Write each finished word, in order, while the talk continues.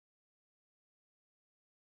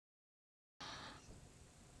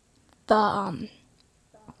the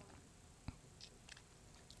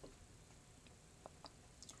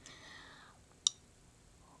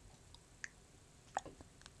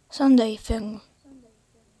Sunday thing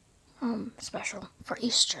special for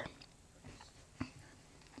Easter.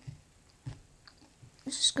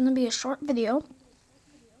 This is gonna be a short video,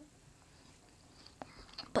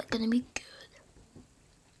 but gonna be good.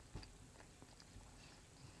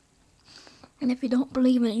 And if you don't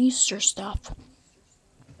believe in Easter stuff,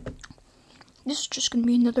 this is just gonna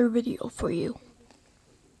be another video for you.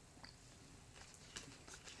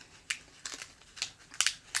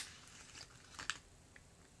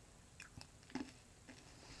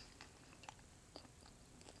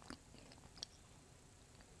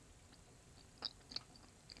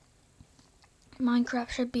 Minecraft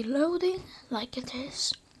should be loading like it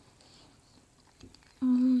is.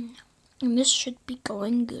 And this should be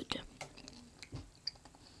going good.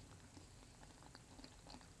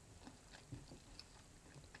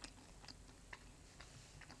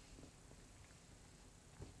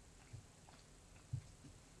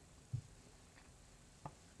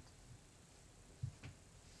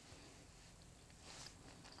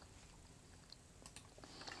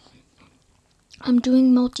 I'm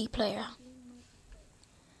doing multiplayer.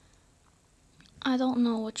 I don't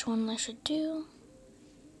know which one I should do.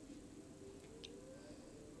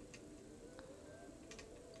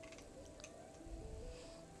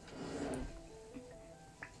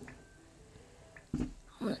 I'm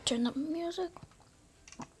gonna turn up music.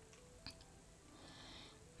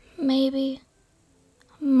 Maybe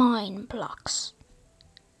Mineplex.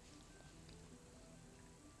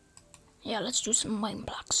 Yeah, let's do some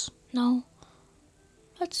Mineplex. No,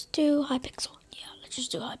 let's do Hypixel. Yeah, let's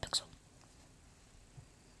just do Hypixel.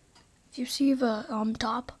 If you see the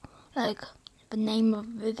top, like the name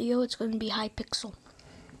of the video, it's going to be Hypixel.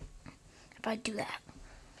 If I do that.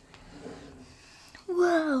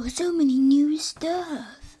 Whoa, so many new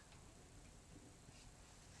stuff.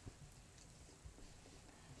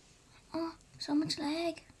 Oh, so much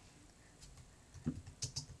lag.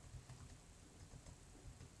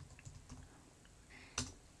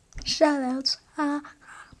 Shoutouts.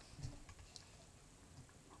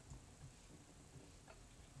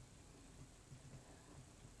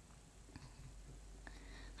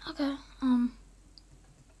 Okay,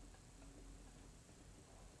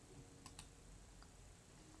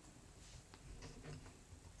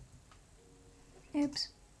 oops.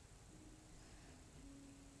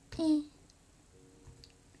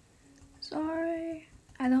 Sorry,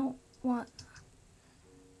 I don't want.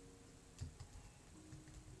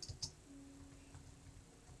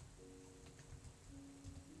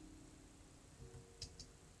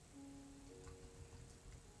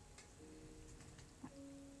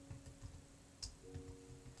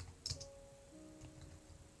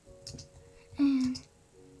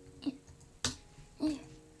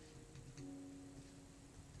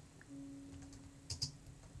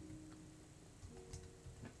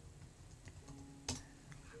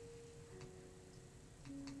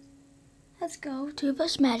 Let's go to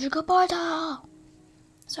this magical portal.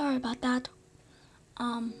 Sorry about that.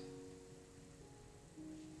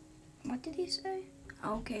 What did he say?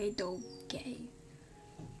 Okay, okay.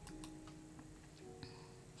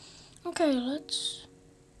 Okay, let's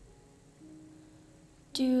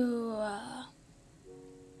do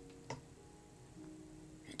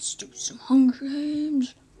some Hunger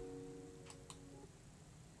Games.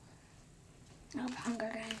 I love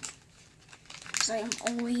Hunger Games. Because I am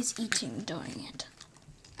always eating during it.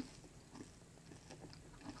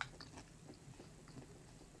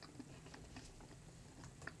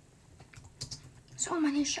 So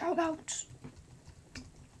many shoutouts.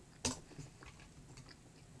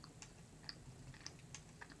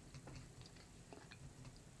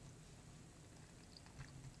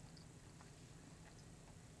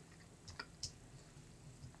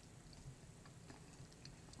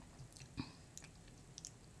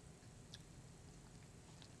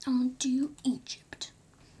 I'm gonna do Egypt.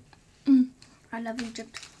 I love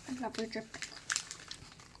Egypt. I love Egypt.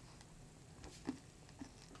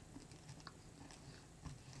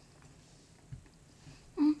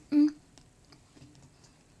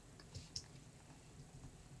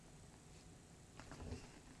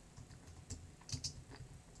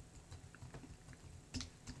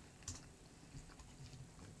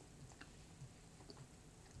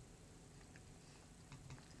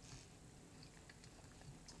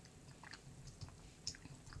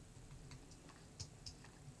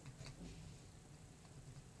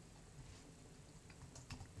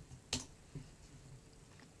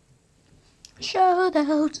 Shout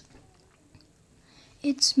out.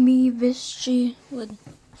 It's me, Vishy, with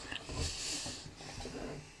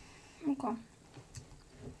Okay.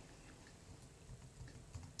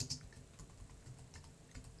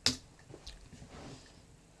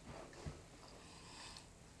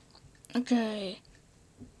 Okay.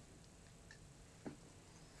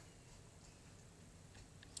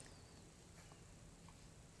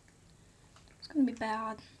 It's gonna be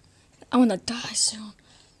bad. I wanna die soon.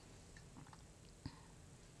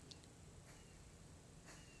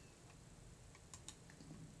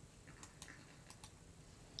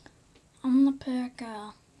 I'm gonna pick,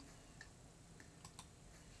 yeah,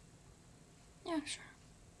 sure.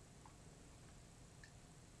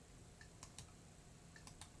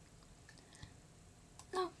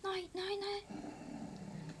 No, night.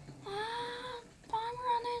 I'm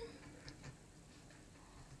running.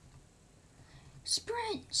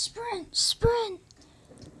 Sprint.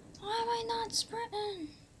 Why am I not sprinting?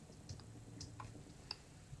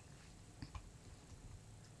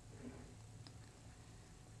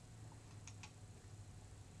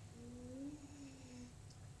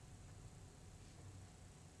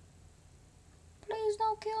 Please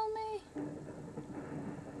don't kill me.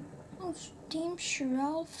 Oh, Team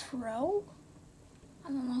Sherelle Fro? I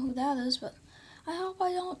don't know who that is, but I hope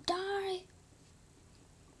I don't die.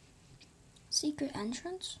 Secret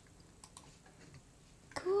entrance?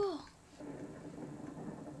 Cool.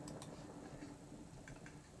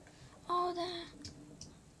 Oh, that.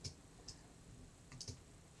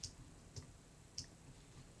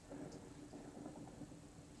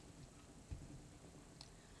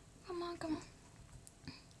 Come on.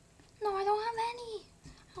 No, I don't have any.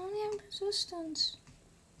 I only have resistance.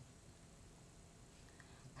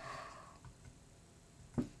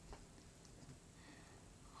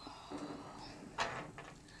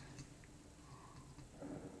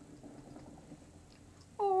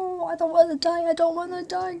 Oh, I don't want to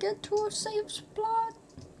die. Get to a safe spot.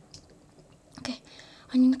 Okay,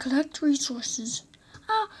 I need to collect resources.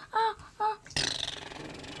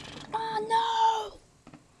 No!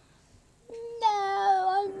 No,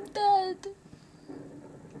 I'm dead.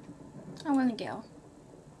 I want to go.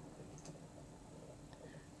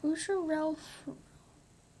 Who's your Ralph?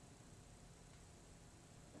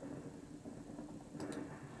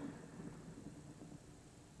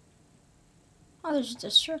 Oh, there's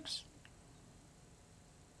districts.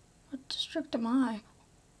 What district am I?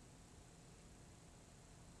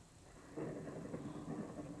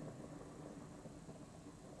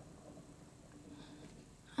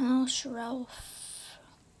 Oh, Sherelle.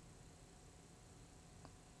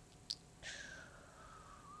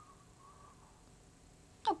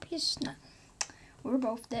 Oh, he's not. We're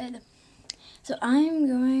both dead. So I'm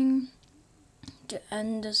going to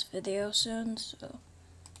end this video soon, so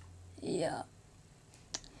yeah.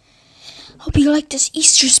 Hope you like this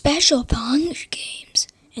Easter special of Hunger Games.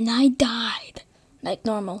 And I died. Like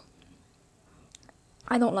normal.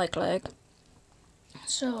 I don't like lag.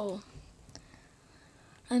 So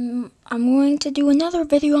I'm going to do another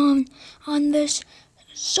video on this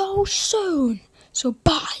so soon. So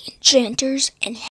bye, enchanters and